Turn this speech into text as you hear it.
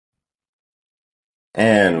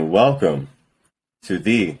And welcome to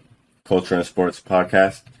the Culture and Sports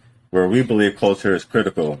Podcast, where we believe culture is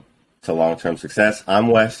critical to long-term success. I'm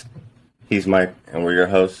Wes, he's Mike, and we're your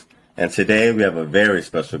hosts. And today we have a very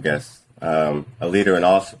special guest, a leader in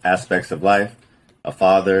all aspects of life, a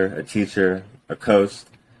father, a teacher, a coach,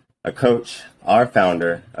 our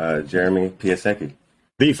founder, Jeremy Piasecki.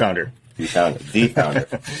 The founder, Jeremy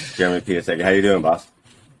Piasecki. How you doing, boss?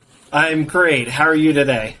 I'm great. How are you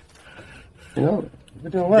today? We're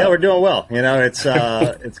doing well. Yeah, we're doing well. It's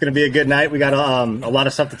it's going to be a good night. We got a lot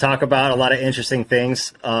of stuff to talk about, a lot of interesting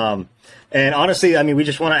things. And honestly, we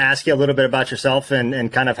just want to ask you a little bit about yourself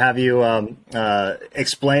and kind of have you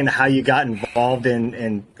explain how you got involved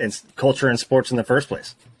in culture and sports in the first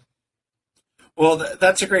place. Well,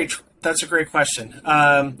 that's a great question.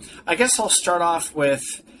 I guess I'll start off with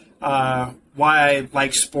why I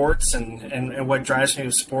like sports and what drives me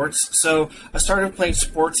with sports. So I started playing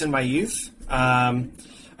sports in my youth.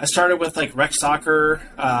 I started with rec soccer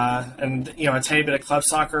and a tiny bit of club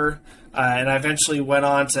soccer, and I eventually went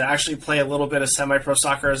on to actually play a little bit of semi-pro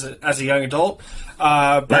soccer as a young adult.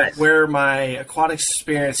 But Nice. Where my aquatic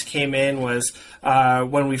experience came in was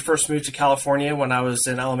when we first moved to California. When I was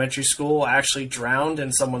in elementary school, I actually drowned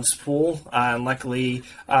in someone's pool, and luckily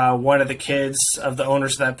one of the kids of the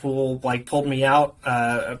owners of that pool pulled me out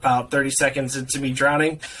about 30 seconds into me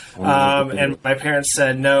drowning, and my parents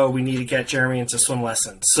said, "No, we need to get Jeremy into swim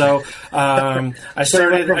lessons." So I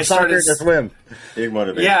started to swim. Big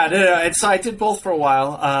motivation. Yeah, no, so I did both for a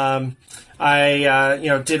while.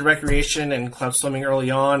 I did recreation and club swimming early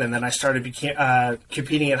on, and then I started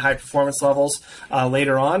competing at high performance levels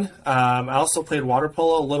later on. I also played water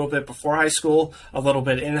polo a little bit before high school, a little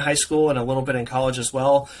bit in high school, and a little bit in college as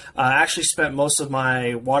well. I actually spent most of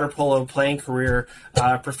my water polo playing career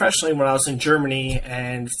professionally when I was in Germany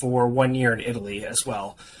and for 1 year in Italy as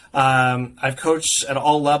well. I've coached at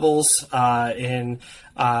all levels in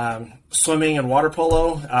swimming and water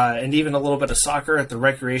polo, and even a little bit of soccer at the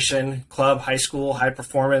recreation, club, high school, high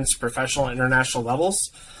performance, professional, and international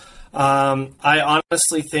levels. I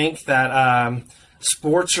honestly think that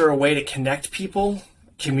sports are a way to connect people,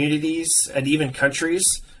 communities, and even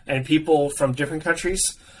countries, and people from different countries.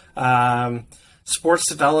 Sports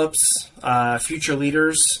develops future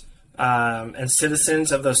leaders and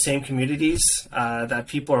citizens of those same communities that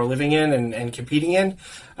people are living in and competing in.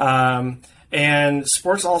 And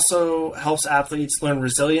sports also helps athletes learn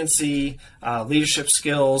resiliency, leadership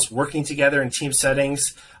skills, working together in team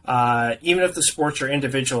settings. Even if the sports are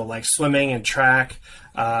individual, like swimming and track,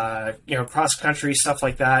 cross country, stuff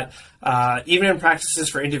like that. Even in practices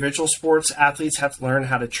for individual sports, athletes have to learn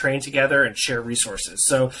how to train together and share resources.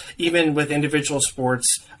 So even with individual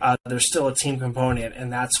sports, there's still a team component,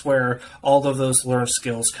 and that's where all of those learned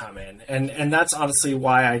skills come in. And that's honestly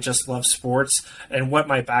why I just love sports and what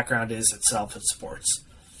my background is itself in sports.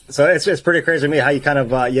 So it's pretty crazy to me how you kind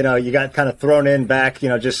of, you got kind of thrown in back,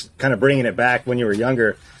 just kind of bringing it back when you were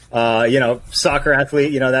younger. Soccer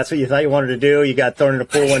athlete, that's what you thought you wanted to do. You got thrown in a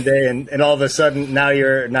pool one day and all of a sudden now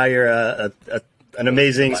you're an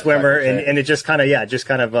amazing swimmer, and it just kind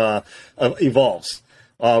of evolves,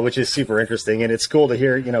 which is super interesting. And it's cool to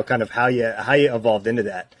hear, kind of how you evolved into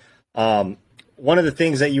that. One of the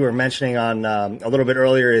things that you were mentioning on a little bit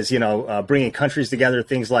earlier is, bringing countries together,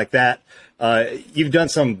 things like that. You've done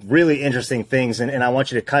some really interesting things, and I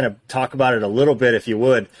want you to kind of talk about it a little bit, if you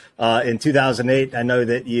would. In 2008, I know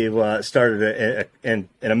that you started an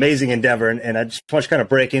amazing endeavor, and I just want you to kind of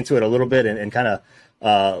break into it a little bit and kind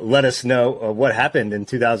of let us know what happened in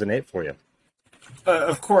 2008 for you.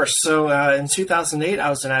 Of course. So in 2008, I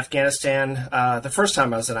was in Afghanistan, the first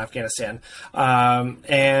time I was in Afghanistan,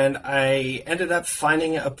 and I ended up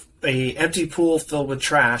finding a empty pool filled with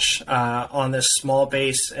trash on this small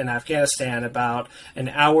base in Afghanistan, about an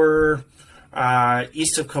hour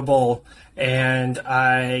east of Kabul. And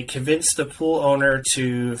I convinced the pool owner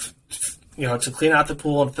to clean out the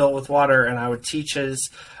pool and fill it with water, and I would teach the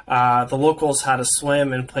locals how to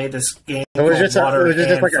swim and play this game. So was it just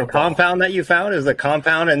like football. a compound that you found? It was a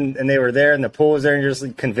compound, and they were there, and the pool was there, and you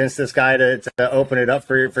just convinced this guy to open it up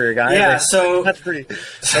for your guys. Yeah, so that's pretty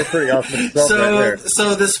awesome.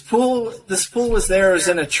 So this pool was there. It was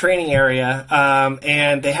in a training area,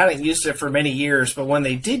 and they hadn't used it for many years. But when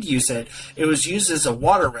they did use it, it was used as a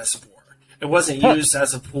water reservoir. It wasn't used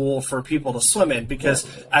as a pool for people to swim in, because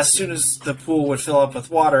as soon as the pool would fill up with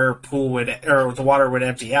water, the water would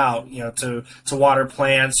empty out, to water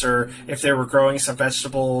plants, or if they were growing some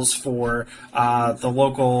vegetables for the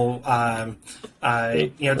local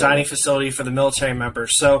dining facility for the military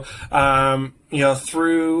members. So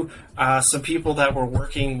through some people that were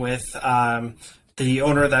working with the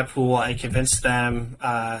owner of that pool, I convinced them,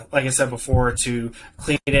 like I said before, to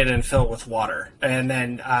clean it and fill it with water. And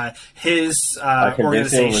then his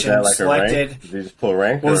organization selected. Did you just pull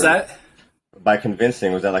rank? What was that? By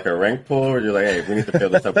convincing, was that like a rank pool, or you're like, hey, we need to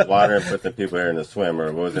fill this up with water and put some people here in the swim,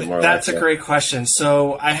 or what was it more? That's a great question.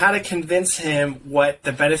 So I had to convince him what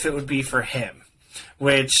the benefit would be for him.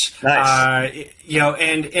 Which, nice.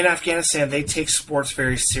 And in Afghanistan, they take sports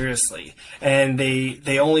very seriously, and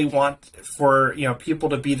they only want for, people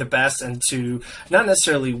to be the best and to not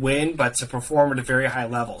necessarily win, but to perform at a very high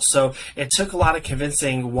level. So it took a lot of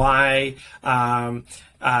convincing why,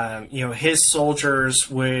 his soldiers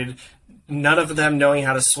would, none of them knowing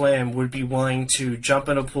how to swim, would be willing to jump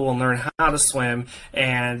in a pool and learn how to swim,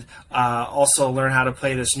 and also learn how to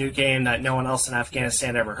play this new game that no one else in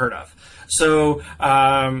Afghanistan ever heard of. So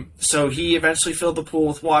he eventually filled the pool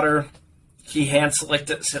with water. He hand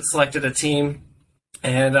selected a team,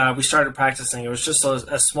 and we started practicing. It was just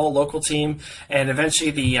a small local team, and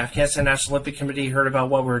eventually the Afghanistan National Olympic Committee heard about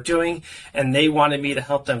what we were doing, and they wanted me to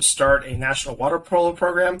help them start a national water polo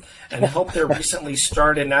program and help their recently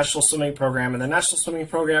started national swimming program. And the national swimming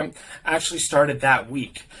program actually started that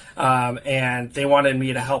week, and they wanted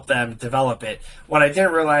me to help them develop it. What I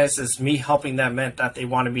didn't realize is me helping them meant that they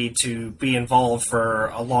wanted me to be involved for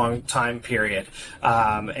a long time period,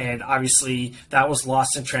 and obviously that was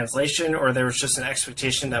lost in translation, or there was just an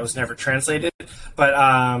expectation that was never translated.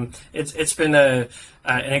 But it's been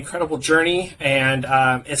an incredible journey, and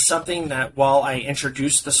it's something that while I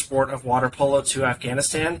introduced the sport of water polo to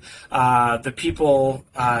Afghanistan, the people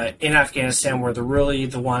in Afghanistan were really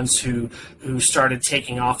the ones who started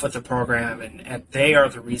taking off with the program, and they are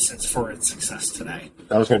the reasons for its success today.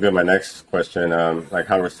 That was going to be my next question. Like,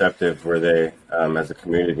 how receptive were they as a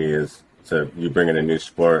community is to you bringing a new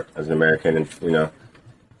sport as an American, and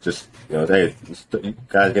hey, you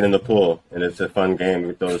guys get in the pool, and it's a fun game.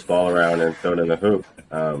 You throw this ball around and throw it in the hoop.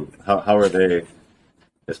 How are they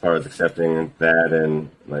as far as accepting that, and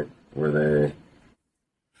like, were they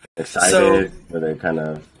excited? Were they kind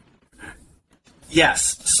of...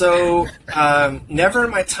 Yes. So never in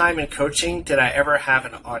my time in coaching did I ever have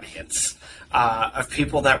an audience of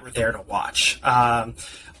people that were there to watch.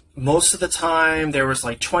 Most of the time, there was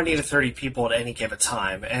like 20 to 30 people at any given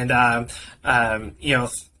time. And,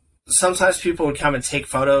 sometimes people would come and take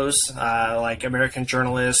photos, like American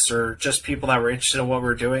journalists or just people that were interested in what we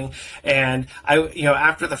were doing. And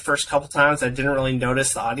after the first couple times, I didn't really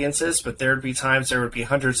notice the audiences, but there would be times there would be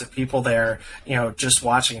hundreds of people there, just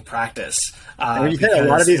watching practice. You said a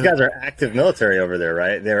lot of these guys are active military over there,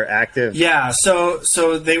 right? They're active. Yeah. So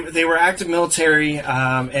they were active military,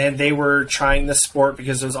 and they were trying the sport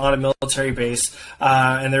because it was on a military base,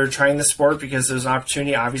 and they were trying the sport because there was an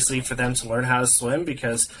opportunity, obviously, for them to learn how to swim,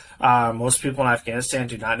 because most people in Afghanistan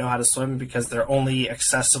do not know how to swim, because their only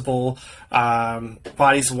accessible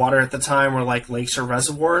bodies of water at the time were like lakes or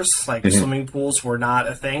reservoirs. Like swimming pools were not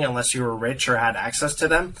a thing unless you were rich or had access to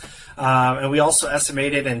them. And we also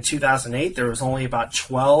estimated in 2008 there was only about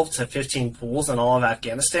 12 to 15 pools in all of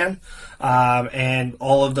Afghanistan, and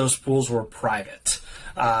all of those pools were private.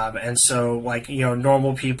 And so,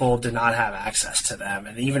 normal people did not have access to them.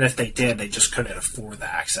 And even if they did, they just couldn't afford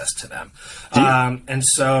the access to them. And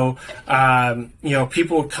so,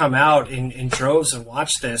 people would come out in droves and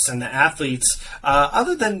watch this. And the athletes,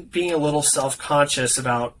 other than being a little self-conscious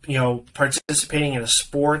about, participating in a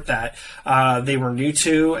sport that they were new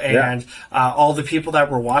to, and all the people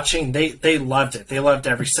that were watching, they loved it. They loved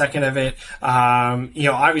every second of it.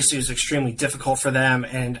 Obviously, it was extremely difficult for them.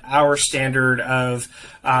 And our standard of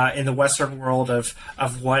in the Western world of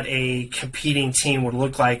what a competing team would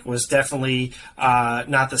look like was definitely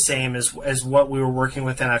not the same as what we were working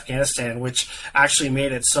with in Afghanistan, which actually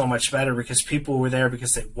made it so much better because people were there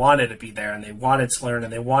because they wanted to be there and they wanted to learn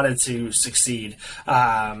and they wanted to succeed.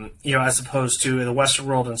 As opposed to the Western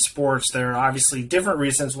world in sports, there are obviously different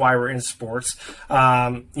reasons why we're in sports,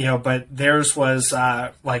 but theirs was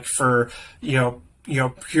for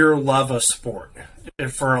pure love of sport,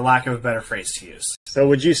 for a lack of a better phrase to use. So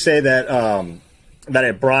would you say that that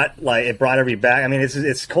it brought everybody back? I mean,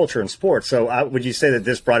 it's culture in sports. So would you say that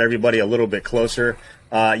this brought everybody a little bit closer?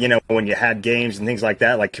 When you had games and things like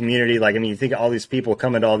that, like community. You think of all these people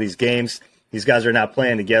coming to all these games. These guys are now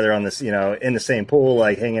playing together on this, in the same pool,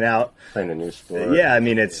 like hanging out, playing a new sport. Yeah, I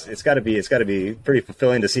mean, it's got to be pretty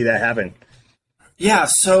fulfilling to see that happen. Yeah.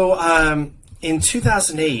 So in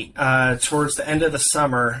 2008, towards the end of the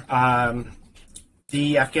summer,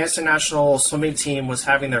 the Afghanistan national swimming team was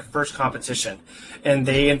having their first competition, and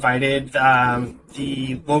they invited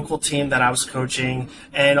the local team that I was coaching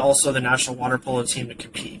and also the national water polo team to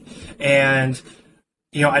compete. And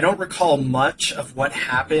I don't recall much of what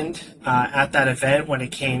happened at that event when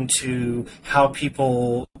it came to how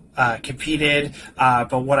people competed,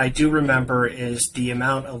 but what I do remember is the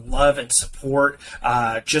amount of love and support,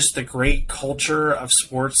 just the great culture of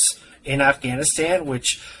sports in Afghanistan,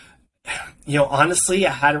 which, honestly,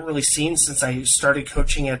 I hadn't really seen since I started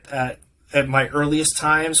coaching at my earliest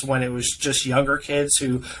times, when it was just younger kids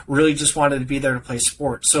who really just wanted to be there to play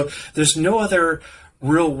sports. So there's no other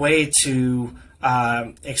real way to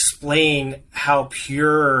explain how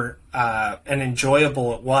pure and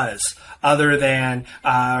enjoyable it was, other than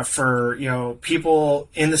for people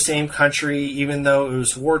in the same country, even though it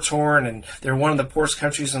was war torn and they're one of the poorest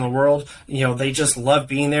countries in the world, they just loved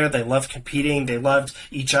being there. They loved competing. They loved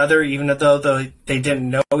each other, even though they didn't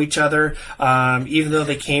know each other, even though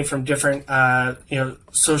they came from different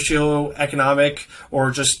socioeconomic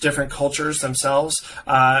or just different cultures themselves,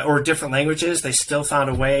 or different languages. They still found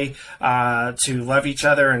a way to love each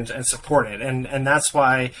other and support it, and that's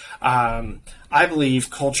why I believe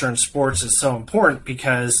culture in sports is so important,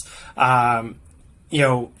 because you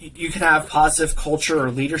can have positive culture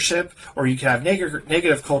or leadership, or you can have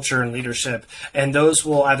negative culture and leadership, and those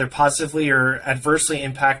will either positively or adversely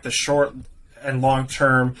impact the short and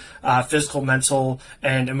long-term physical, mental,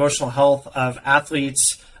 and emotional health of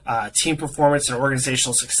athletes, team performance, and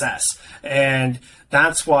organizational success. And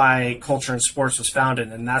that's why culture in sports was founded,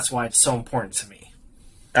 and that's why it's so important to me.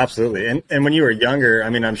 Absolutely. And when you were younger, I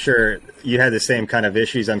mean, I'm sure you had the same kind of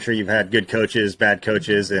issues. I'm sure you've had good coaches, bad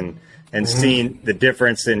coaches, and seen the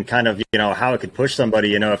difference in kind of, how it could push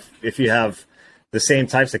somebody. If you have the same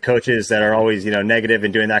types of coaches that are always, negative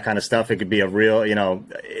and doing that kind of stuff, it could be a real,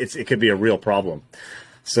 it could be a real problem.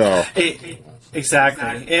 So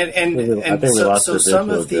exactly. And so some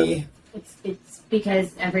of the, it's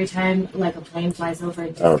because every time like a plane flies over,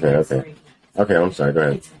 it Okay, I'm sorry. Go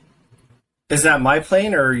ahead. Is that my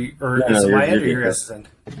plane or is it my end or your guys' end?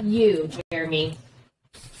 You, Jeremy.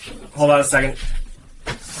 Hold on a second.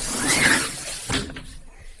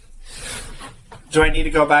 Do I need to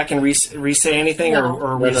go back and re-say anything, No. or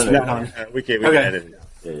are we just moving on? We can edit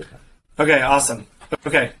it. Okay, awesome.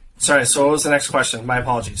 Okay, sorry. So what was the next question? My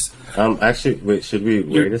apologies. Actually, wait. Should we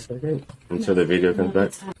wait a second until the video comes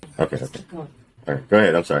back? Okay. All right. Go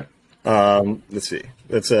ahead. I'm sorry. Let's see.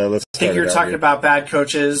 Let's. I think you're talking about bad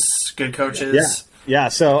coaches, good coaches. Yeah.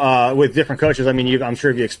 So with different coaches, I mean, I'm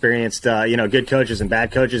sure you've experienced, good coaches and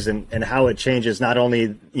bad coaches, and how it changes not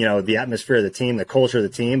only the atmosphere of the team, the culture of the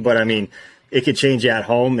team, but I mean, it could change you at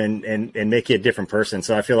home and make you a different person.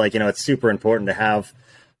 So I feel like it's super important to have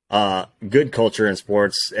good culture in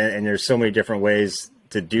sports, and there's so many different ways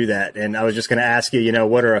to do that. And I was just going to ask you,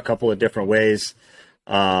 what are a couple of different ways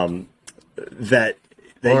that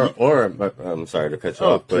I'm sorry to cut you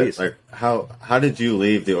off, please. But like how did you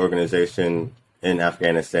leave the organization in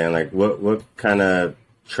Afghanistan? Like what kind of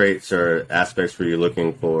traits or aspects were you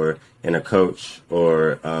looking for in a coach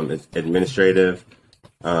or administrative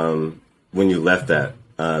when you left that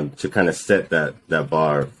to kind of set that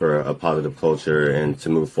bar for a positive culture and to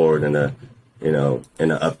move forward in an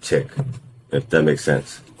uptick, if that makes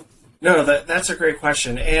sense? No, that's a great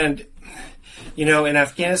question. And in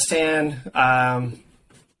Afghanistan,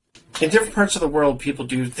 in different parts of the world, people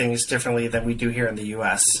do things differently than we do here in the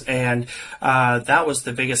U.S. And that was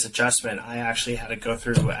the biggest adjustment I actually had to go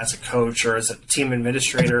through as a coach or as a team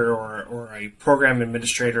administrator or a program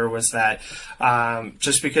administrator, was that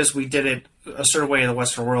just because we did it a certain way in the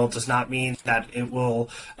Western world does not mean that it will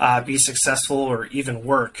be successful or even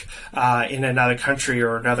work in another country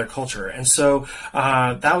or another culture. And so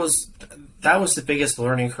that was the biggest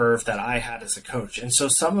learning curve that I had as a coach. And so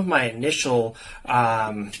some of my initial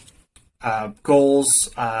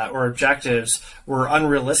goals or objectives were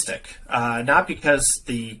unrealistic, not because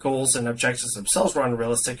the goals and objectives themselves were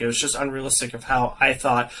unrealistic. It was just unrealistic of how I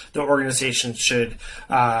thought the organization should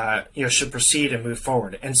proceed and move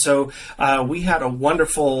forward. And so we had a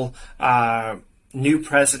wonderful new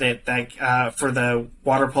president that for the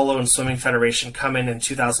Water Polo and Swimming Federation come in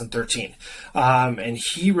 2013, and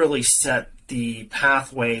he really set the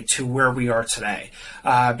pathway to where we are today,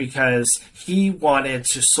 because he wanted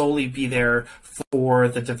to solely be there for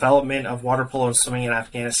the development of water polo and swimming in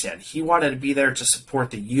Afghanistan. He wanted to be there to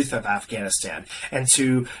support the youth of Afghanistan and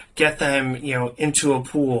to get them, into a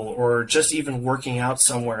pool or just even working out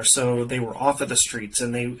somewhere so they were off of the streets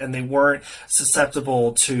and they weren't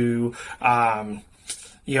susceptible to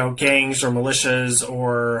gangs or militias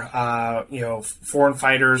or foreign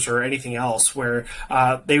fighters or anything else, where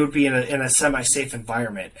they would be in a semi-safe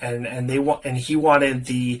environment, and he wanted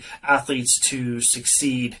the athletes to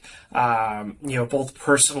succeed, both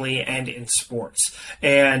personally and in sports.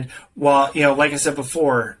 And while, like I said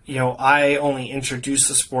before, I only introduced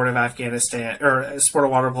the sport of Afghanistan, or sport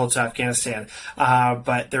of water polo, to Afghanistan,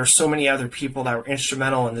 but there are so many other people that were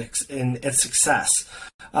instrumental in its success.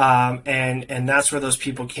 And that's where those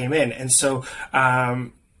people came in. And so,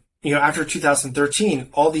 after 2013,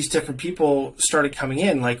 all these different people started coming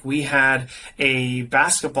in. Like, we had a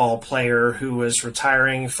basketball player who was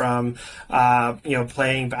retiring from,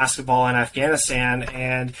 playing basketball in Afghanistan,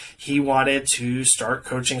 and he wanted to start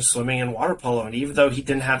coaching swimming and water polo. And even though he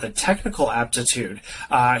didn't have the technical aptitude,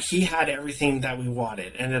 he had everything that we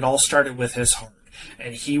wanted. And it all started with his heart.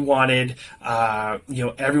 And he wanted,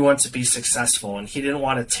 everyone to be successful, and he didn't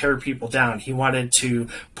want to tear people down. He wanted to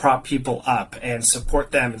prop people up and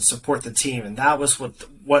support them and support the team. And that was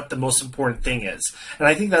what the most important thing is. And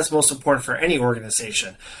I think that's most important for any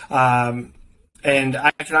organization. And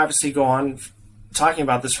I can obviously go on talking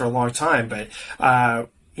about this for a long time, but,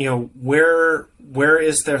 where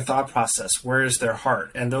is their thought process? Where is their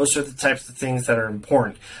heart? And those are the types of things that are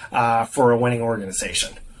important for a winning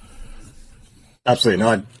organization. Absolutely. No,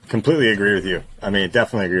 I completely agree with you. I mean,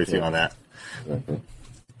 definitely agree with you on that.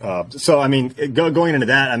 Going into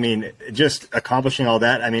that, just accomplishing all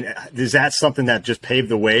that, is that something that just paved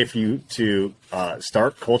the way for you to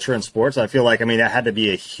start culture in sports? I feel like, that had to be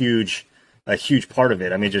a huge part of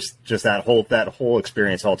it. Just that whole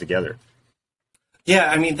experience altogether.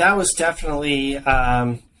 Yeah, that was definitely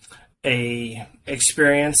a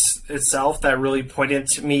experience itself that really pointed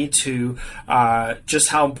to me to just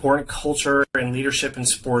how important culture and leadership in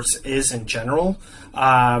sports is in general.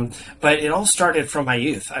 But it all started from my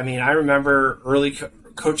youth. I remember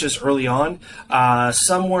coaches early on.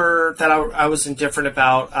 Some were that I was indifferent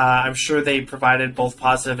about. I'm sure they provided both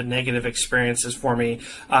positive and negative experiences for me,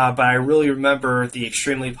 but I really remember the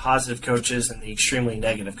extremely positive coaches and the extremely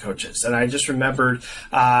negative coaches. And I just remembered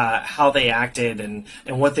how they acted and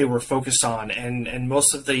what they were focused on. And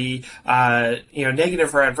most of the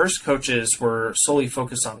negative or adverse coaches were solely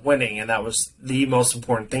focused on winning, and that was the most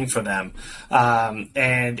important thing for them.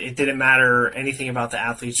 And it didn't matter anything about the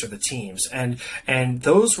athletes or the teams. And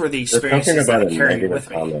those were the experiences that I carried with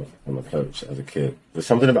me. Comment from a coach as a kid. There's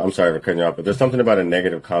something about, I'm sorry for cutting you off, but there's something about a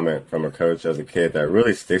negative comment from a coach as a kid that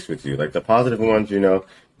really sticks with you. Like, the positive ones,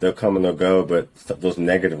 they'll come and they'll go, but those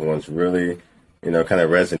negative ones really, kind of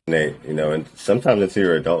resonate, and sometimes into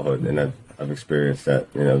your adulthood. And I've experienced that,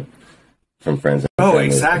 from friends. Oh,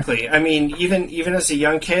 exactly. Even as a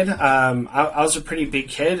young kid, I was a pretty big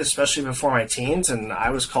kid, especially before my teens, and I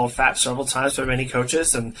was called fat several times by many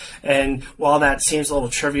coaches. And while that seems a little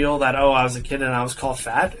trivial, that, I was a kid and I was called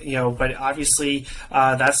fat, but obviously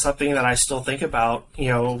that's something that I still think about,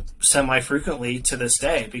 semi-frequently to this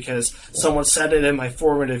day, because someone said it in my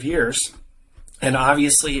formative years. And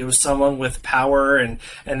obviously it was someone with power and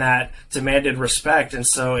that demanded respect. And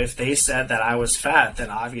so if they said that I was fat, then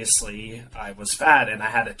obviously I was fat and I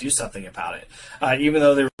had to do something about it. Even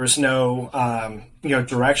though there was no,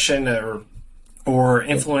 direction or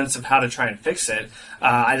influence of how to try and fix it,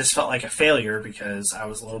 I just felt like a failure because I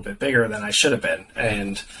was a little bit bigger than I should have been.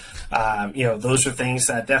 And, those are things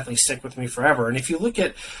that definitely stick with me forever. And if you look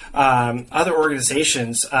at other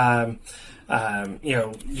organizations,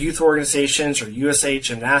 youth organizations or USA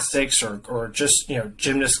Gymnastics or just,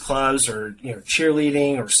 gymnast clubs or,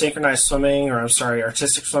 cheerleading or synchronized swimming or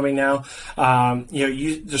artistic swimming now.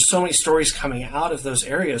 There's so many stories coming out of those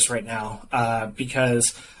areas right now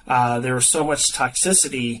because there was so much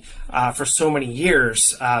toxicity for so many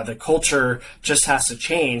years. The culture just has to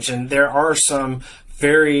change. And there are some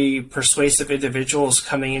very persuasive individuals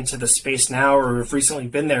coming into the space now or have recently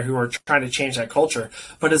been there who are trying to change that culture.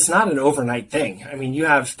 But it's not an overnight thing. You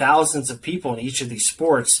have thousands of people in each of these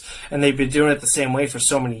sports, and they've been doing it the same way for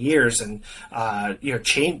so many years. And,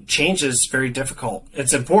 change is very difficult.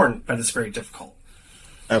 It's important, but it's very difficult.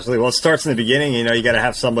 Absolutely. Well, it starts in the beginning. You got to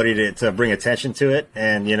have somebody to bring attention to it.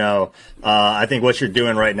 And, I think what you're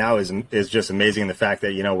doing right now is just amazing in the fact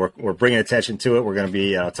that, we're bringing attention to it. We're going to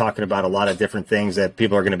be talking about a lot of different things that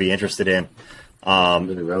people are going to be interested in.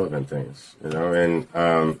 Really relevant things, and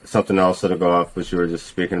something else to go off what you were just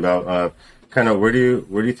speaking about. Kind of where do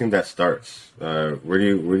you think that starts? Where do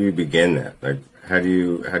you begin that? Like, how do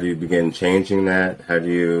you begin changing that? How do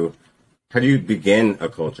you begin a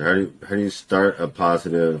culture? How do you start a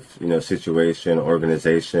positive, situation,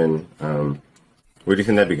 organization? Where do you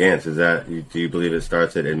think that begins? Do you believe it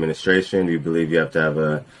starts at administration? Do you believe you have to have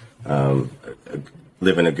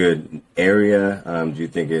live in a good area? Do you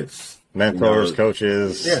think it's mentors,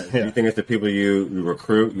 coaches? Yeah. Do you think it's the people you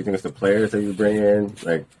recruit? You think it's the players that you bring in?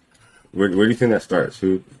 Like, where do you think that starts?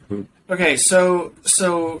 Who? Okay, so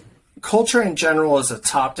culture in general is a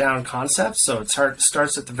top-down concept, so it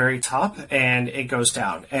starts at the very top and it goes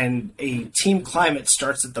down. And a team climate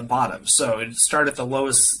starts at the bottom, so it starts at the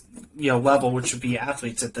lowest level, which would be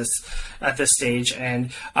athletes at this stage,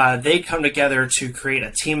 and they come together to create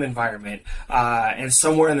a team environment. And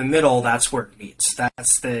somewhere in the middle, that's where it meets.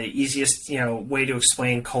 That's the easiest way to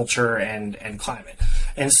explain culture and climate.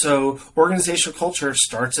 And so organizational culture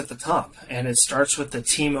starts at the top, and it starts with the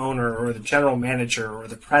team owner or the general manager or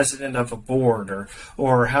the president of a board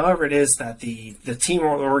or however it is that the team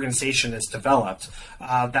or the organization is developed.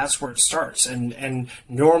 That's where it starts. And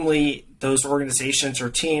normally those organizations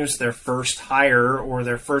or teams, their first hire or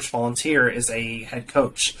their first volunteer is a head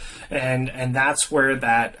coach. And that's where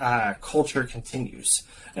that culture continues.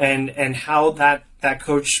 And how that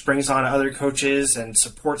coach brings on other coaches and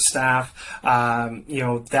support staff,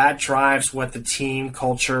 that drives what the team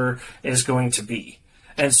culture is going to be.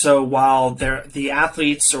 And so while the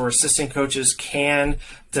athletes or assistant coaches can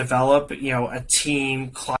develop, a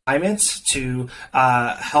team climate to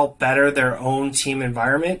help better their own team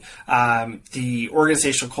environment, the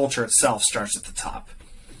organizational culture itself starts at the top.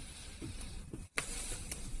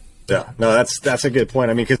 Yeah, no, that's a good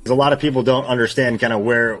point. I mean, because a lot of people don't understand kind of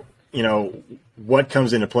where, what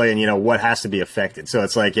comes into play and, what has to be affected. So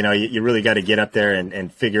it's like, you really got to get up there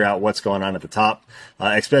and figure out what's going on at the top,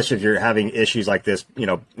 especially if you're having issues like this,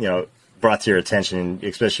 brought to your attention,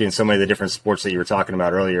 especially in so many of the different sports that you were talking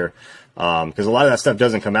about earlier. Because a lot of that stuff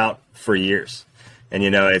doesn't come out for years. And,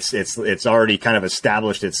 it's already kind of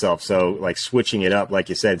established itself. So like switching it up, like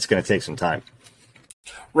you said, it's going to take some time.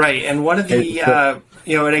 Right. And one of the,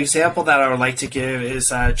 an example that I would like to give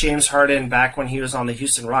is James Harden back when he was on the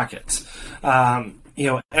Houston Rockets.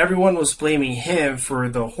 Everyone was blaming him for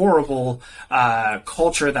the horrible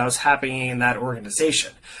culture that was happening in that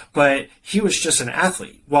organization. But he was just an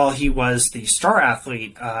athlete. While he was the star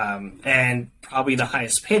athlete and probably the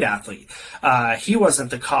highest paid athlete, he wasn't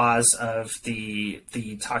the cause of the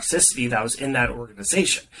toxicity that was in that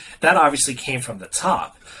organization. That obviously came from the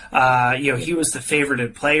top. He was the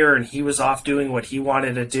favorited player and he was off doing what he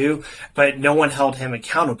wanted to do, but no one held him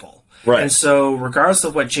accountable. Right. And so regardless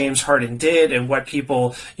of what James Harden did and what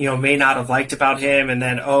people, may not have liked about him, and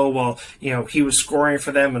then, he was scoring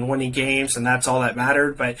for them and winning games and that's all that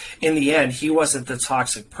mattered. But in the end, he wasn't the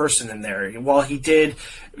toxic person in there. While he did,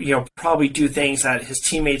 probably do things that his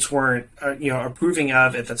teammates weren't, approving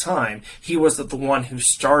of at the time, he was the one who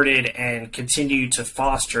started and continued to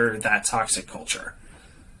foster that toxic culture.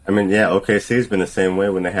 I mean, yeah, OKC's been the same way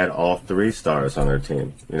when they had all three stars on their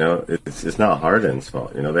team. It's not Harden's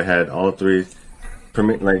fault. They had all three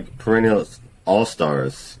perennial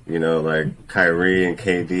all-stars, like Kyrie and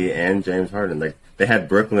KD and James Harden. Like they had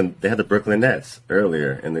the Brooklyn Nets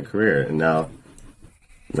earlier in their career, and now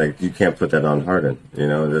you can't put that on Harden.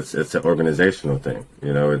 It's an organizational thing.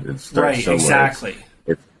 It starts right, somewhere. Exactly.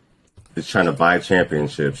 It's trying to buy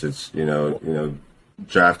championships. It's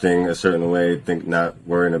drafting a certain way, not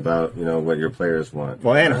worrying about what your players want.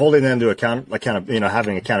 Well, and holding them to account,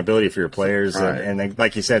 having accountability for your players, right. and then,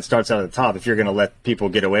 like you said, it starts out at the top. If you're going to let people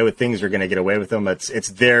get away with things, you're going to get away with them. It's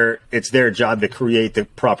their job to create the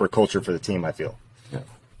proper culture for the team. I feel. Yeah.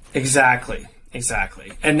 Exactly.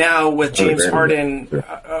 And now with James Harden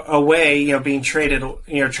away, being traded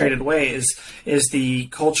away, is the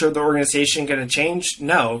culture of the organization going to change?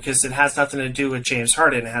 No, because it has nothing to do with James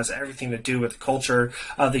Harden. It has everything to do with the culture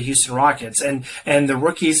of the Houston Rockets and the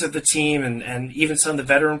rookies of the team and even some of the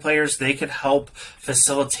veteran players. They could help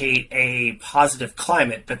facilitate a positive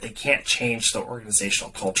climate, but they can't change the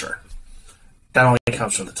organizational culture. That only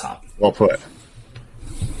comes from the top. Well put.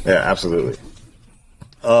 Yeah, absolutely.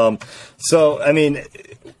 So, I mean,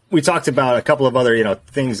 we talked about a couple of other,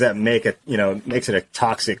 things that makes it a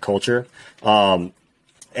toxic culture. And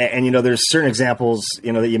there's certain examples,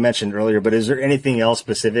 that you mentioned earlier, but is there anything else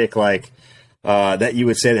specific that you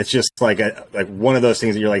would say that's just like one of those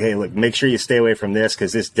things that you're like, hey, look, make sure you stay away from this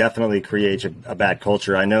because this definitely creates a bad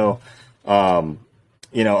culture. I know, a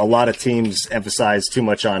lot of teams emphasize too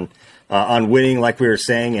much on winning, like we were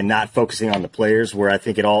saying, and not focusing on the players, where I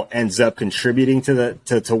think it all ends up contributing to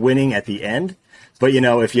winning at the end. But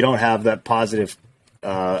if you don't have that positive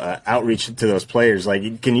outreach to those players,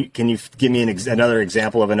 like can you give me another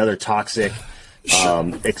example of another toxic?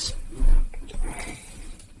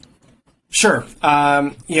 Sure.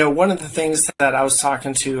 One of the things that I was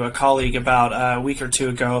talking to a colleague about a week or two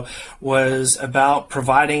ago was about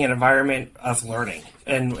providing an environment of learning.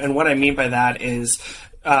 And what I mean by that is,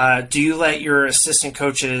 do you let your assistant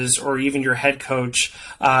coaches or even your head coach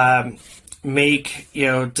make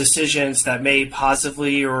decisions that may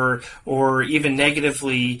positively or even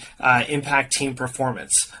negatively impact team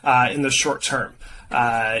performance in the short term?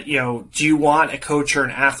 Do you want a coach or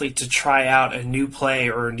an athlete to try out a new play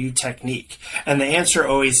or a new technique? And the answer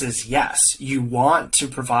always is yes. You want to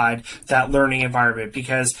provide that learning environment,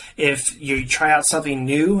 because if you try out something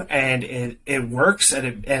new and it works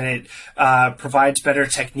and it provides better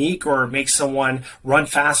technique or makes someone run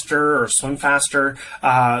faster or swim faster,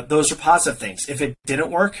 those are positive things. If it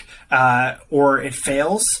didn't work or it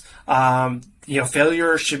fails,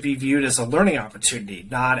 failure should be viewed as a learning opportunity,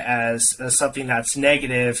 not as something that's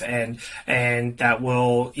negative and that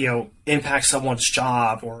will, impact someone's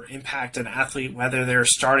job or impact an athlete, whether they're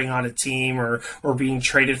starting on a team or being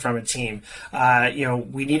traded from a team.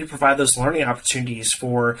 We need to provide those learning opportunities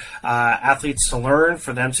for athletes to learn,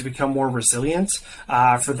 for them to become more resilient,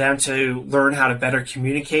 for them to learn how to better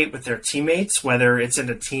communicate with their teammates, whether it's in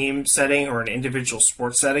a team setting or an individual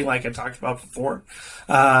sports setting, like I talked about before.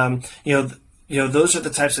 Those are the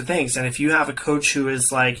types of things. And if you have a coach who is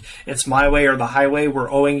like, it's my way or the highway, we're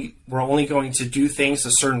only going to do things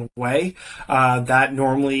a certain way, that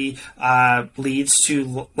normally leads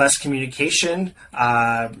to less communication,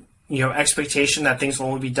 expectation that things will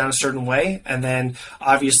only be done a certain way. And then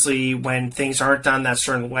obviously when things aren't done that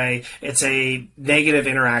certain way, it's a negative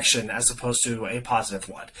interaction as opposed to a positive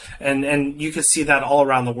one. And you can see that all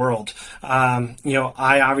around the world.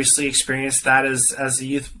 I obviously experienced that as a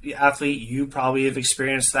youth athlete. You probably have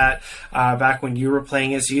experienced that back when you were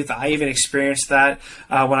playing as youth. I even experienced that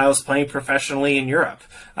when I was playing professionally in Europe.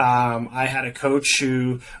 I had a coach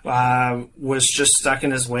who was just stuck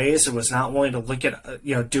in his ways and was not willing to look at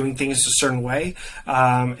doing things a certain way,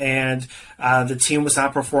 and the team was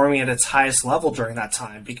not performing at its highest level during that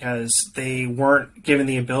time because they weren't given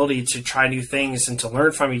the ability to try new things and to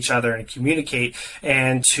learn from each other and communicate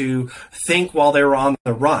and to think while they were on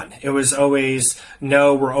the run. It was always,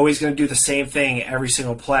 no, we're always going to do the same thing every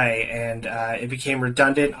single play, and it became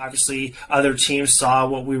redundant. Obviously, other teams saw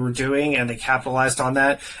what we were doing and they capitalized on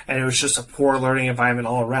that, and it was just a poor learning environment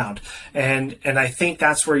all around. And I think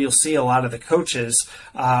that's where you'll see a lot of the coaches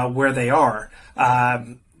where they are.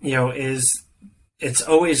 Is it's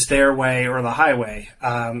always their way or the highway.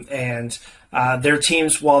 And their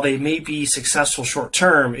teams, while they may be successful short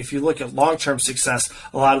term, if you look at long term success,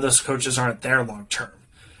 a lot of those coaches aren't there long term.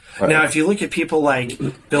 Right. Now, if you look at people like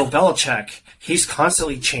Bill Belichick, he's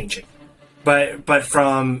constantly changing. But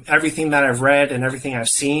from everything that I've read and everything I've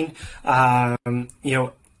seen,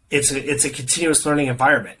 it's a continuous learning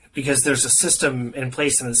environment, because there's a system in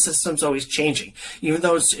place and the system's always changing, even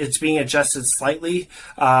though it's being adjusted slightly,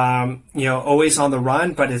 always on the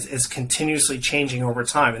run, but it's continuously changing over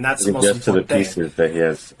time. And that's the most important thing. Just to the pieces that he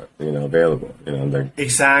has, available,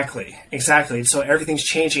 Exactly. So everything's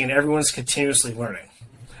changing and everyone's continuously learning.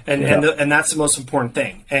 And that's the most important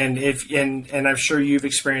thing. And and I'm sure you've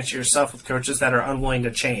experienced it yourself with coaches that are unwilling to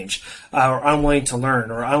change, or unwilling to learn,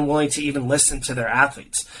 or unwilling to even listen to their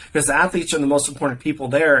athletes, because the athletes are the most important people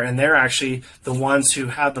there, and they're actually the ones who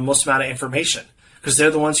have the most amount of information, because they're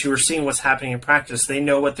the ones who are seeing what's happening in practice. They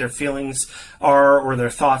know what their feelings are, or their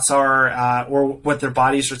thoughts are, or what their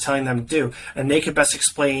bodies are telling them to do, and they could best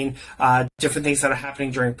explain different things that are happening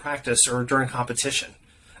during practice or during competition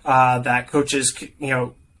that coaches,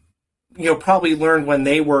 probably learned when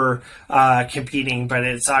they were competing, but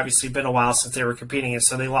it's obviously been a while since they were competing, and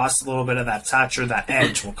so they lost a little bit of that touch or that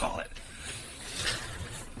edge, we'll call it.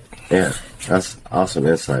 Yeah, that's awesome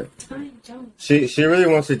insight. She really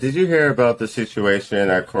wants to. Did you hear about the situation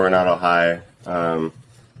at Coronado High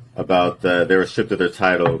about they were stripped of their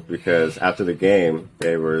title because after the game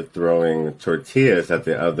they were throwing tortillas at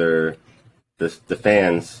the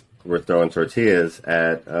fans were throwing tortillas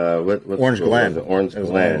at Orange Glen. Orange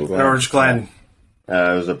Glen. Orange Glen.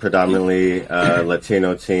 It was a predominantly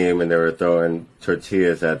Latino team, and they were throwing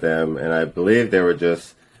tortillas at them. And I believe they were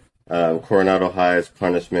just Coronado High's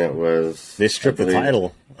punishment was they stripped the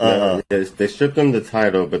title. They stripped them the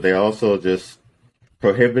title, but they also just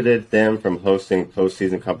prohibited them from hosting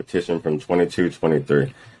postseason competition from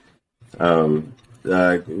 22-23.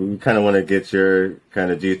 We kind of want to get your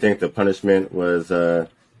do you think the punishment was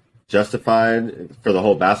justified for the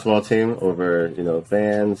whole basketball team over,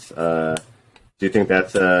 fans? Do you think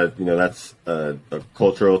that's that's a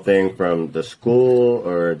cultural thing from the school,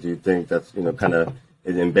 or do you think that's, kind of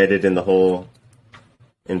embedded in the whole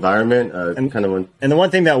environment. And the one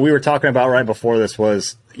thing that we were talking about right before this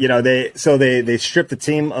was, they stripped the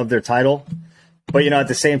team of their title, but at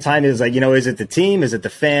the same time, it's like, is it the team? Is it the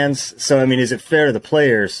fans? So I mean, is it fair to the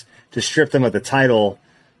players to strip them of the title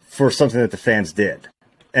for something that the fans did?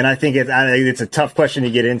 And I think it's a tough question to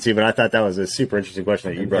get into, but I thought that was a super interesting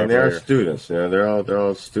question that you brought up. And they are students, they're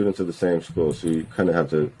all students of the same school, so you kind of have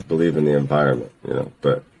to believe in the environment,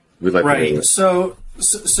 But we like right. So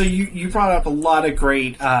you brought up a lot of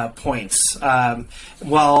great points.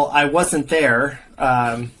 Well, I wasn't there,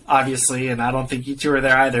 obviously, and I don't think you two were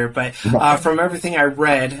there either. But from everything I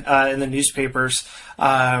read in the newspapers,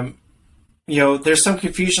 there's some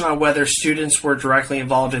confusion on whether students were directly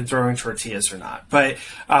involved in throwing tortillas or not. But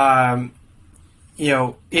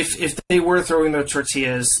if they were throwing the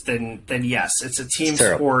tortillas, then yes, it's a team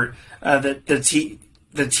sport.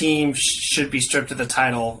 The team should be stripped of the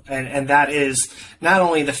title, and that is not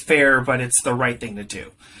only the fair, but it's the right thing to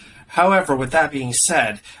do. However, with that being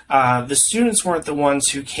said, the students weren't the ones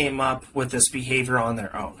who came up with this behavior on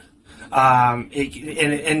their own.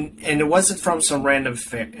 It wasn't from some random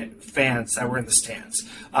fans that were in the stands.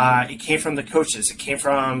 It came from the coaches. It came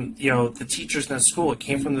from the teachers in the school. It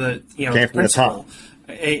came from the the principal.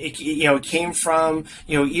 It came from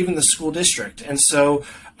even the school district. And so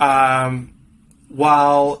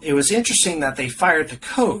while it was interesting that they fired the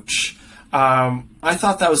coach, I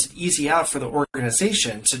thought that was easy out for the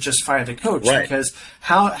organization to just fire the coach, right? Because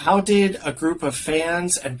how did a group of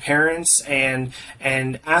fans and parents and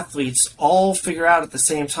athletes all figure out at the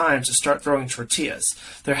same time to start throwing tortillas?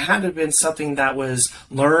 There had to have been something that was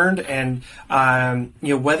learned, and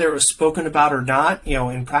whether it was spoken about or not,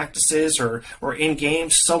 in practices or in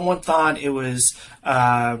games, someone thought it was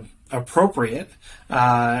appropriate.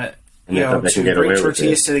 To bring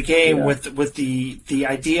tortillas to the game with the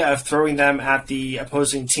idea of throwing them at the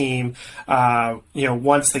opposing team,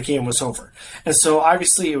 once the game was over. And so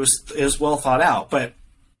obviously it was well thought out, but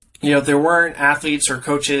there weren't athletes or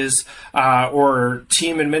coaches or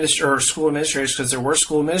team administrators or school administrators, because there were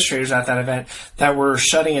school administrators at that event that were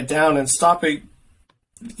shutting it down and stopping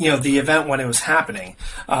the event when it was happening.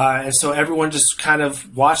 And so everyone just kind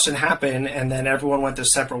of watched it happen, and then everyone went their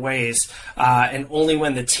separate ways. And only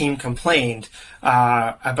when the team complained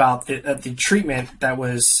about the treatment that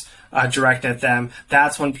was directed at them,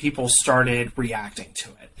 that's when people started reacting to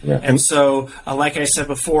it. Yeah. And so, like I said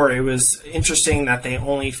before, it was interesting that they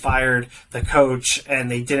only fired the coach and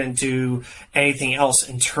they didn't do anything else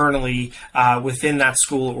internally within that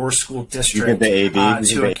school or school district. You think the AD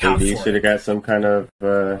should have got some kind of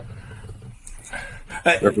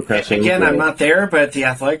repercussions? Again, I'm not there, but the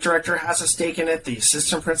athletic director has a stake in it. The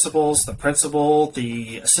assistant principals, the principal,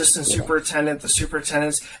 the assistant superintendent, the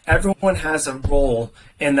superintendents, everyone has a role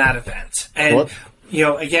in that event. And,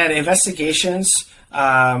 again, investigations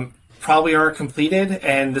probably aren't completed,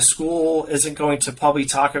 and the school isn't going to publicly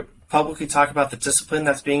talk about the discipline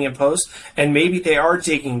that's being imposed. And maybe they are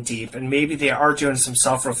digging deep, and maybe they are doing some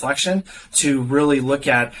self-reflection to really look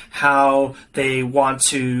at how they want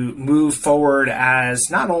to move forward as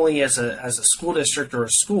not only as a school district or a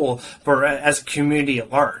school, but as a community at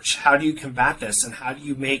large. How do you combat this, and how do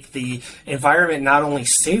you make the environment not only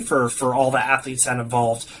safer for all the athletes that are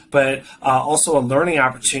involved, but also a learning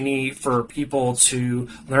opportunity for people to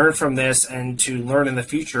learn from this and to learn in the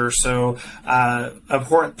future, so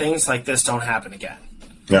important things like this don't happen again.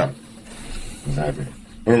 Yeah, exactly.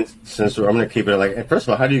 And since I'm going to keep it first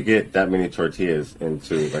of all, how do you get that many tortillas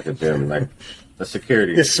into a gym? The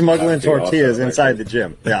security is smuggling tortillas inside the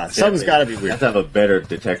gym. Yeah, something's got to be weird. You have to have a better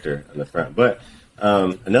detector on the front. But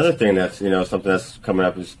another thing that's something that's coming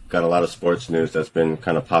up is got a lot of sports news that's been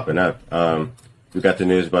kind of popping up. We got the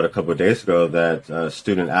news about a couple of days ago that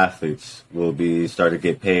student athletes will be starting to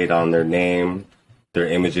get paid on their name, their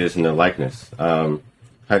images, and their likeness. How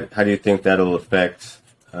do you think that'll affect,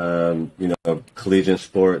 collegiate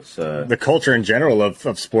sports? The culture in general of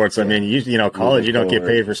sports. I mean, college, you don't get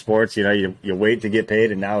paid for sports. You wait to get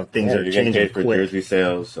paid, and now things are changing paid for quick. Jersey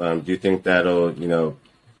sales. Do you think that'll,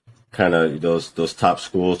 kind of those top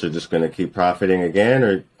schools are just going to keep profiting again,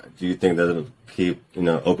 or do you think that it'll keep,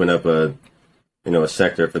 open up a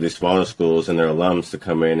sector for these smaller schools and their alums to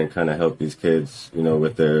come in and kind of help these kids,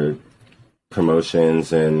 with their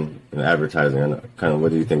promotions and advertising? Kind of,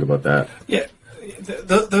 what do you think about that? Yeah,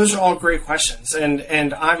 those are all great questions,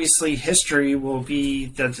 and obviously history will be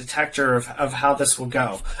the detector of how this will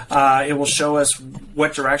go. It will show us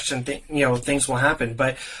what direction things will happen.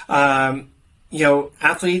 But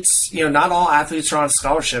athletes, not all athletes are on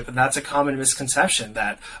scholarship, and that's a common misconception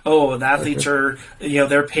that, the athletes are,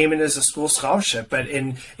 their payment is a school scholarship. But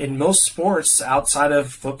in most sports outside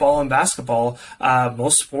of football and basketball,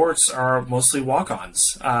 most sports are mostly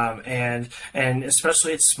walk-ons, and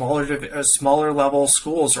especially at smaller level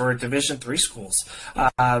schools or Division III schools,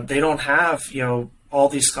 they don't have, all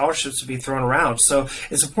these scholarships to be thrown around. So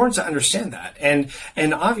it's important to understand that.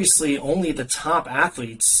 And obviously only the top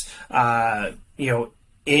athletes,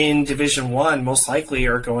 in Division I most likely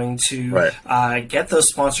are going to get those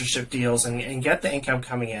sponsorship deals and get the income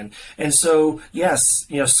coming in. And so, yes,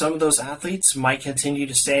 some of those athletes might continue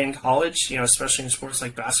to stay in college, especially in sports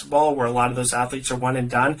like basketball, where a lot of those athletes are one and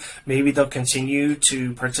done. Maybe they'll continue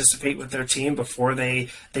to participate with their team before they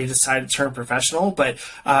decide to turn professional. But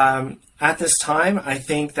at this time, I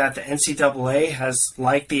think that the NCAA has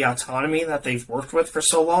liked the autonomy that they've worked with for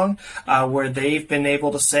so long, where they've been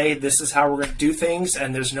able to say, this is how we're going to do things,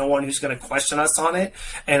 and there's no one who's going to question us on it.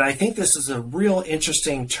 And I think this is a real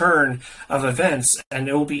interesting turn of events, and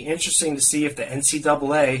it will be interesting to see if the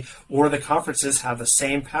NCAA or the conferences have the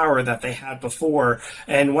same power that they had before.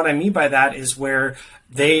 And what I mean by that is where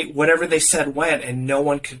whatever they said went, and no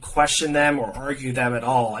one could question them or argue them at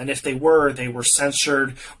all. And if they were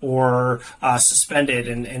censured or suspended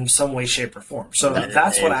in some way, shape, or form. So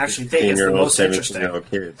that's what I actually think is the most interesting.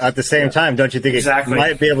 At the same time, don't you think it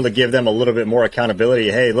might be able to give them a little bit more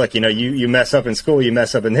accountability? Hey, look, you mess up in school, you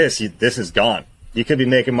mess up in this is gone. You could be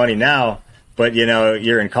making money now, but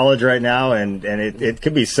you're in college right now, and it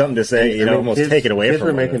could be something to say, almost take it away from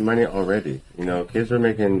them. Kids were making money already. Kids were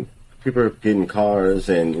making. People are getting cars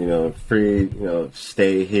and, free,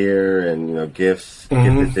 stay here and, gifts,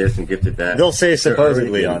 gifted this and gifted that. They'll say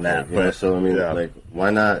supposedly on that. But, so, why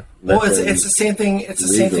not? Well, it's the same thing. It's the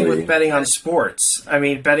same thing with betting on sports. I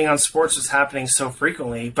mean, betting on sports was happening so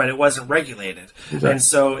frequently, but it wasn't regulated, and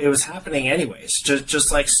so it was happening anyways.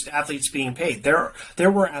 Just like athletes being paid, there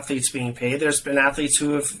were athletes being paid. There's been athletes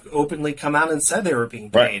who have openly come out and said they were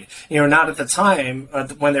being paid. Right. Not at the time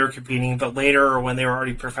when they were competing, but later or when they were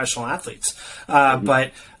already professional athletes.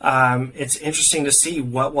 But it's interesting to see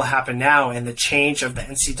what will happen now and the change of the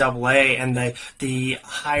NCAA and the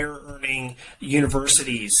higher earning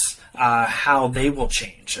universities. How they will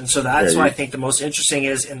change. And so that's what I think the most interesting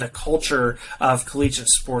is in the culture of collegiate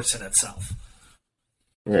sports in itself.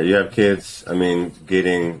 Yeah, you have kids, getting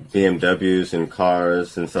BMWs and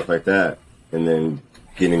cars and stuff like that, and then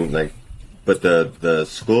getting but the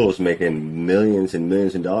schools making millions and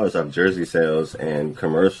millions of dollars off jersey sales and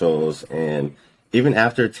commercials, and even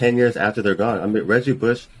after 10 years after they're gone, Reggie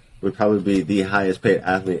Bush would probably be the highest paid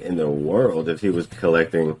athlete in the world if he was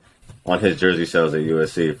collecting on his jersey sales at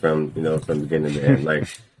USC from beginning to end.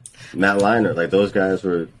 Matt Leinart, those guys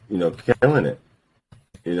were, killing it.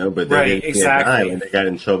 But they didn't die when they got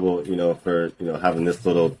in trouble, for, having this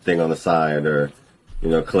little thing on the side or,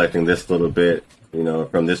 collecting this little bit,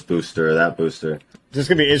 from this booster or that booster. It's just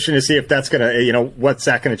going to be interesting to see if that's going to, what's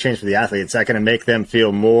that going to change for the athletes? Is that going to make them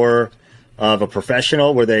feel more of a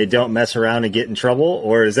professional where they don't mess around and get in trouble,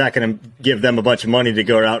 or is that going to give them a bunch of money to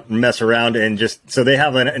go out and mess around and just so they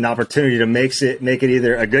have an opportunity to make it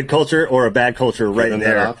either a good culture or a bad culture right in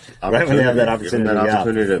there, right when they have that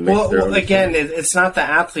opportunity. Well, again, it's not the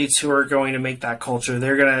athletes who are going to make that culture.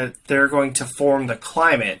 They're going to form the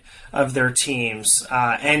climate of their teams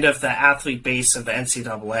and of the athlete base of the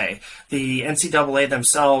NCAA. The NCAA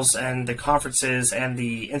themselves and the conferences and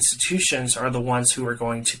the institutions are the ones who are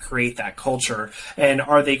going to create that culture. And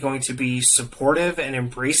are they going to be supportive and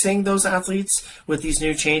embracing those athletes with these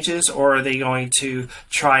new changes, or are they going to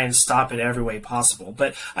try and stop it every way possible?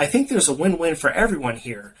 But I think there's a win-win for everyone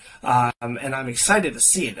here, and I'm excited to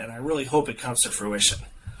see it, and I really hope it comes to fruition.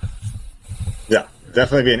 Yeah,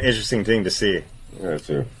 definitely be an interesting thing to see. Yeah,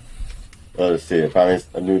 too. Well, let's see. Finally,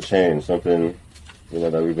 a new change, something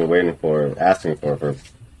that we've been waiting for, asking for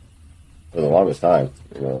the longest time.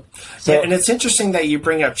 So, and it's interesting that you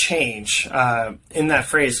bring up change in that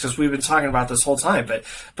phrase, because we've been talking about this whole time.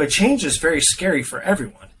 But change is very scary for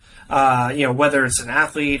everyone. Whether it's an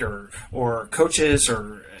athlete or coaches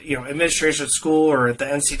or administration at school or at the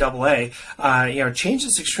NCAA, change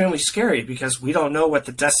is extremely scary because we don't know what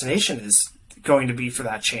the destination is going to be for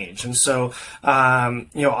that change. And so,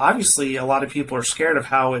 obviously a lot of people are scared of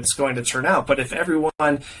how it's going to turn out. But if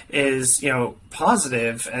everyone is,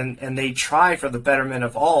 positive and they try for the betterment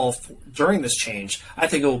of all during this change, I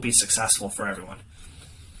think it will be successful for everyone.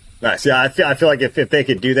 Nice. Yeah, I feel like if they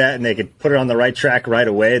could do that and they could put it on the right track right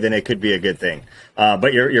away, then it could be a good thing.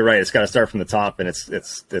 But you're right. It's got to start from the top, and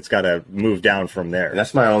it's got to move down from there. And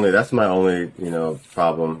that's my only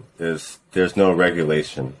problem is there's no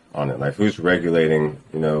regulation on it. Like, who's regulating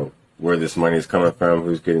where this money is coming from,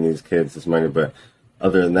 who's getting these kids this money? But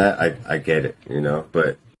other than that, I get it,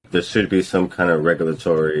 But there should be some kind of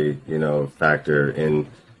regulatory factor in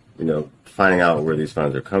finding out where these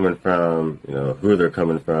funds are coming from, who they're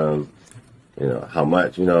coming from, how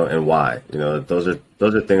much, and why. Those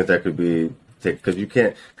are things that could be, because then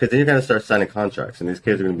you're going to start signing contracts, and these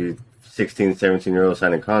kids are going to be 16, 17-year-olds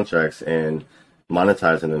signing contracts and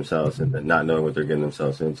monetizing themselves and not knowing what they're getting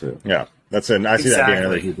themselves into. Yeah, I see that being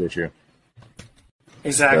another huge issue.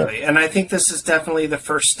 Exactly, and I think this is definitely the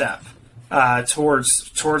first step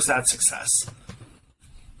towards that success.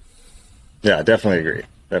 Yeah, definitely agree.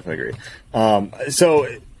 So,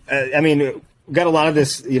 I mean, we've got a lot of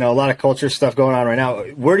this, a lot of culture stuff going on right now.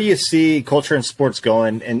 Where do you see culture and sports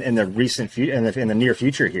going in the recent future, in the near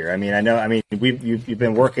future here? I mean, you've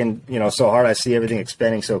been working, so hard. I see everything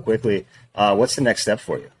expanding so quickly. What's the next step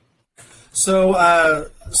for you? So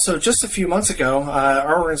just a few months ago,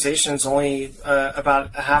 our organization is only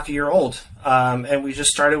about a half a year old, and we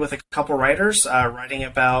just started with a couple writers writing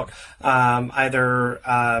about either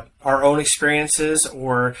our own experiences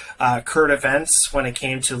or current events when it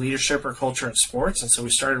came to leadership or culture in sports. And so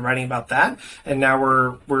we started writing about that, and now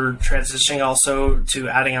we're transitioning also to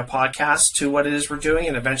adding a podcast to what it is we're doing,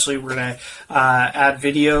 and eventually we're going to add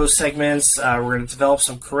video segments. We're going to develop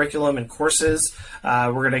some curriculum and courses.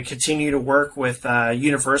 We're going to continue to work with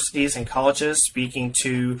universities and colleges, speaking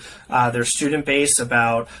to their student base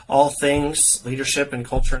about all things leadership and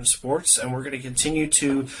culture in sports. And we're going to continue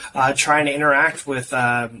to try and interact with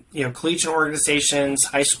collegiate organizations,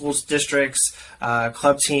 high schools, districts,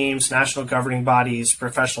 club teams, national governing bodies,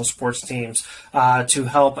 professional sports teams, to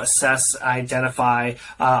help assess, identify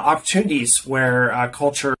opportunities where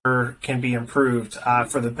culture can be improved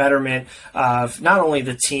for the betterment of not only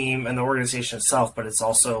the team and the organization itself, but it's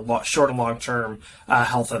also short and long-term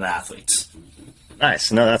health of the athletes.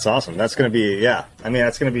 Nice. No, that's awesome. That's going to be,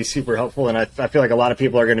 that's going to be super helpful. And I feel like a lot of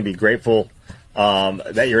people are going to be grateful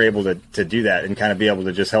that you're able to do that and kind of be able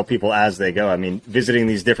to just help people as they go. I mean, visiting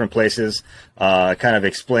these different places, kind of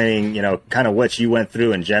explaining, kind of what you went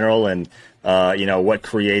through in general and, what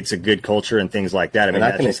creates a good culture and things like that. I mean,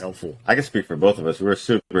 that's just helpful. I can speak for both of us. We're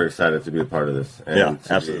super excited to be a part of this. And yeah,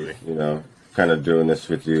 absolutely. Kind of doing this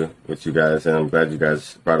with you guys. And I'm glad you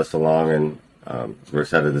guys brought us along, and we're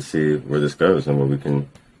excited to see where this goes and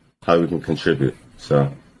how we can contribute.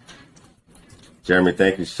 So, Jeremy,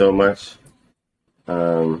 thank you so much.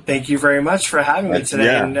 Thank you very much for having me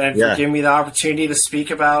today and for giving me the opportunity to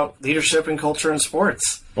speak about leadership and culture in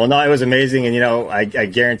sports. Well, no, it was amazing. And, I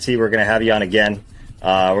guarantee we're going to have you on again.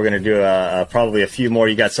 We're going to do probably a few more.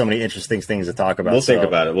 You got so many interesting things to talk about. We'll think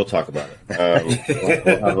about it. We'll talk about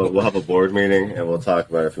it. We'll have a board meeting, and we'll talk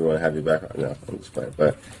about it if we want to have you back. No, I'm just playing.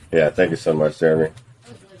 But, yeah, thank you so much, Jeremy.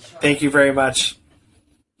 Thank you very much.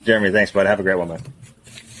 Jeremy, thanks, bud. Have a great one, man.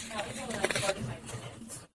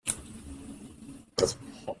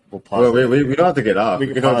 We'll pause it. We don't have to get off. We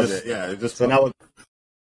can pause it. Yeah, just so now.